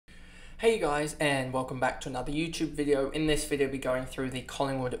Hey guys, and welcome back to another YouTube video. In this video, we'll be going through the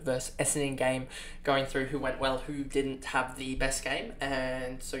Collingwood versus Essendon game, going through who went well, who didn't have the best game.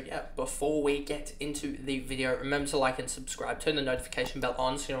 And so yeah, before we get into the video, remember to like and subscribe, turn the notification bell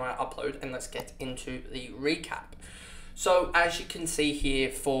on so you know when I upload, and let's get into the recap. So as you can see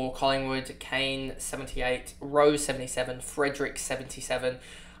here for Collingwood, Kane 78, Rose 77, Frederick 77.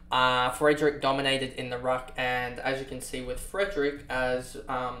 Frederick dominated in the ruck, and as you can see with Frederick, as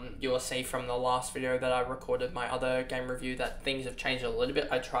you'll see from the last video that I recorded, my other game review, that things have changed a little bit.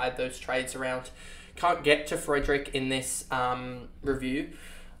 I tried those trades around. Can't get to Frederick in this review.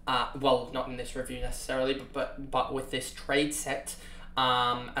 Well, not in this review necessarily, but with this trade set.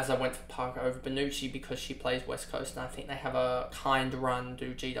 As I went for Parker over Bonucci because she plays West Coast, and I think they have a kind run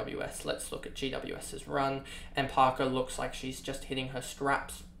do GWS. Let's look at GWS's run, and Parker looks like she's just hitting her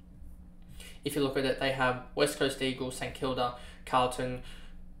straps. If you look at it, they have West Coast Eagles, St Kilda, Carlton,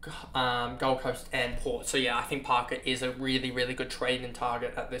 Gold Coast, and Port. So yeah, I think Parker is a really, really good trade-in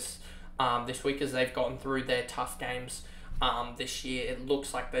target at this week, as they've gotten through their tough games this year. It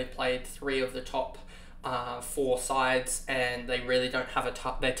looks like they played 3 of the top 4 sides, and they really don't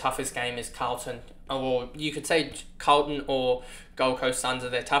have their toughest game is Carlton, or you could say Carlton or Gold Coast Suns are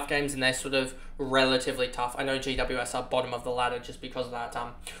their tough games, and they're sort of relatively tough. I know GWS are bottom of the ladder just because of that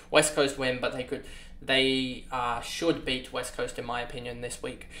West Coast win, but they should beat West Coast in my opinion this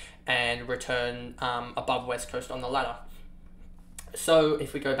week and return above West Coast on the ladder. So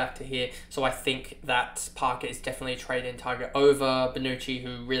if we go back to here, so I think that Parker is definitely a trade-in target over Bonucci,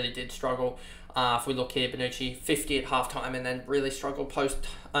 who really did struggle. If we look here, Bonucci 50 at halftime and then really struggled post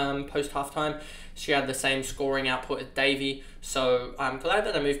halftime. She had the same scoring output as Davey, so I'm glad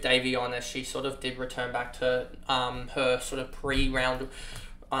that I moved Davey on, as she sort of did return back to her sort of pre-round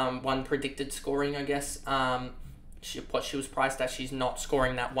 1 predicted scoring, I guess. What she was priced at, she's not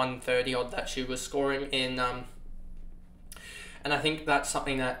scoring that 130 odd that she was scoring in. And I think that's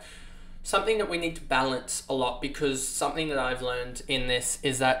something that we need to balance a lot, because something that I've learned in this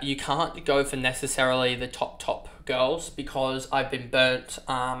is that you can't go for necessarily the top girls, because I've been burnt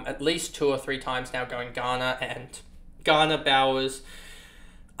at least 2 or 3 times now going Garner, Bowers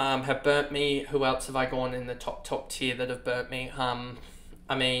have burnt me. Who else have I gone in the top tier that have burnt me?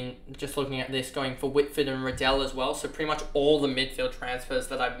 I mean, just looking at this, going for Whitford and Riddell as well. So pretty much all the midfield transfers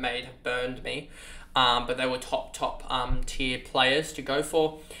that I've made have burned me. But they were top tier players to go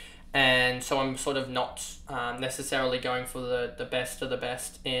for. And so I'm sort of not necessarily going for the best of the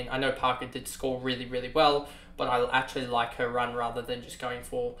best. And I know Parker did score really, really well, but I actually like her run rather than just going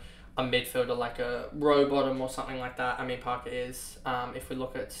for a midfielder like a row bottom or something like that. I mean, Parker is, if we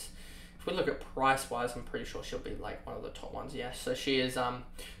look at price wise, I'm pretty sure she'll be like one of the top ones. Yes, so she is.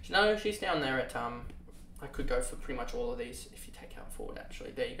 No, she's down there at. I could go for pretty much all of these if you take out forward,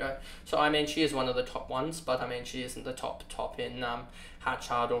 actually. There you go. So, I mean, she is one of the top ones, but, I mean, she isn't the top in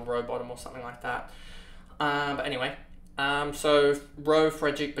Hatchard or row bottom or something like that. But anyway, so Rowe,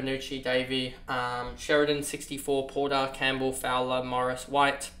 Frederick, Bonucci, Davey, Sheridan, 64, Porter, Campbell, Fowler, Morris,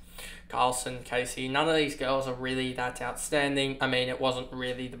 White, Carlson, Casey. None of these girls are really that outstanding. I mean, it wasn't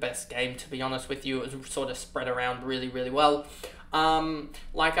really the best game, to be honest with you. It was sort of spread around really, really well.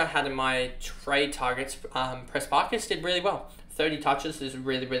 Like I had in my trade targets, PRESPAKIS did really well. 30 touches is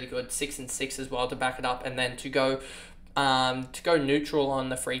really, really good. 6 and 6 as well to back it up, and then to go neutral on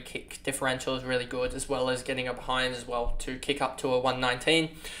the free kick differential is really good, as well as getting a behind as well to kick up to a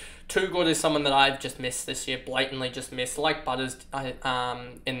 119. Too Good is someone that I've just missed this year, blatantly just missed. Like Butters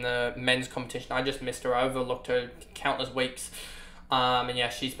in the men's competition, I just missed her. I overlooked her countless weeks. And yeah,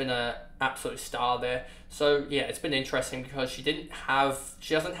 she's been an absolute star there. So yeah, it's been interesting because she doesn't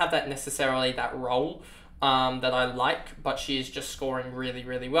have that necessarily that role that I like, but she is just scoring really,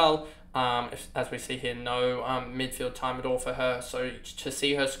 really well. As we see here, no midfield time at all for her. So to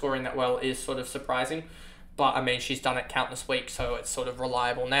see her scoring that well is sort of surprising. But I mean, she's done it countless weeks, so it's sort of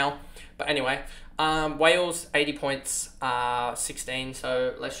reliable now. But anyway, Wales 80 points, 16.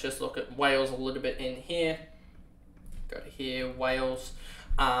 So let's just look at Wales a little bit in here. Go to here, Wales,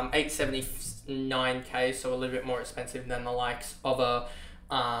 879k, so a little bit more expensive than the likes of a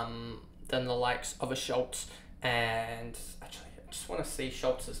Schultz. And actually, I just want to see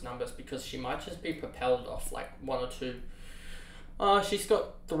Schultz's numbers, because she might just be propelled off like 1 or 2. She's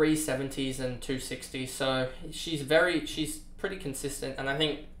got 370s and 260s, so she's pretty consistent, and I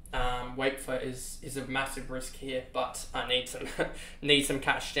think Wakefoot is a massive risk here, but I need some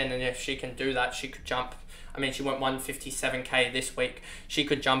cash in, and if she can do that, she could jump. I mean, she went 157k this week. She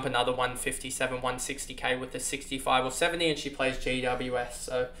could jump another 157, 160k with the 65 or 70, and she plays GWS,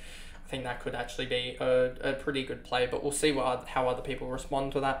 so I think that could actually be a pretty good play, but we'll see how other people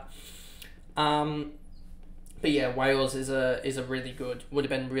respond to that. But yeah, Wales is a really good, would have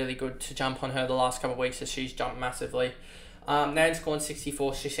been really good to jump on her the last couple of weeks as she's jumped massively. Nan scored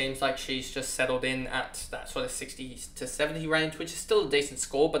 64. She seems like she's just settled in at that sort of 60 to 70 range, which is still a decent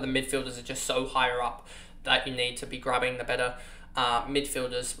score, but the midfielders are just so higher up that you need to be grabbing the better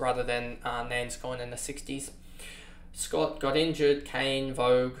midfielders rather than Nan scoring in the 60s. Scott got injured, Kane,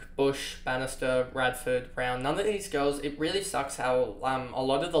 Vogue, Bush, Bannister, Radford, Brown. None of these girls, it really sucks how a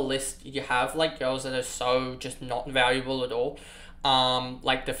lot of the list you have like girls that are so just not valuable at all.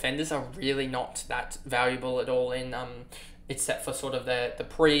 Like defenders are really not that valuable at all in except for sort of the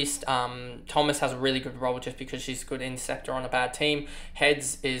Priest. Thomas has a really good role just because she's a good interceptor on a bad team.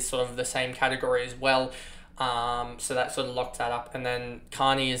 Heads is sort of the same category as well. So that sort of locks that up. And then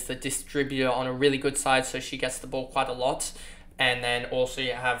Carney is the distributor on a really good side, so she gets the ball quite a lot. And then also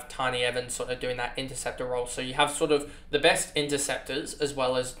you have Tiny Evans sort of doing that interceptor role. So you have sort of the best interceptors as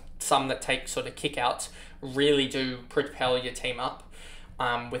well as some that take sort of kickouts really do propel your team up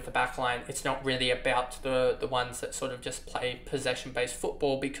with the back line. It's not really about the ones that sort of just play possession-based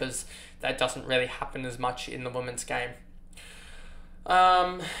football because that doesn't really happen as much in the women's game.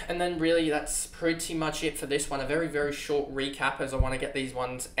 And then really that's pretty much it for this one. A very, very short recap as I want to get these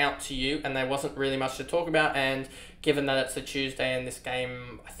ones out to you, and there wasn't really much to talk about, and given that it's a Tuesday and this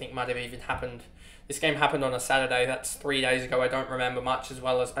game I think might have even happened, this game happened on a Saturday, that's 3 days ago, I don't remember much, as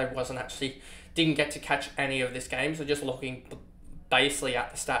well as I didn't get to catch any of this game, so just looking basically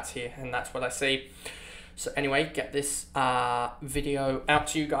at the stats here, and that's what I see. So anyway, get this video out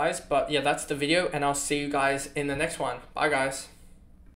to you guys, but yeah, that's the video, and I'll see you guys in the next one. Bye guys.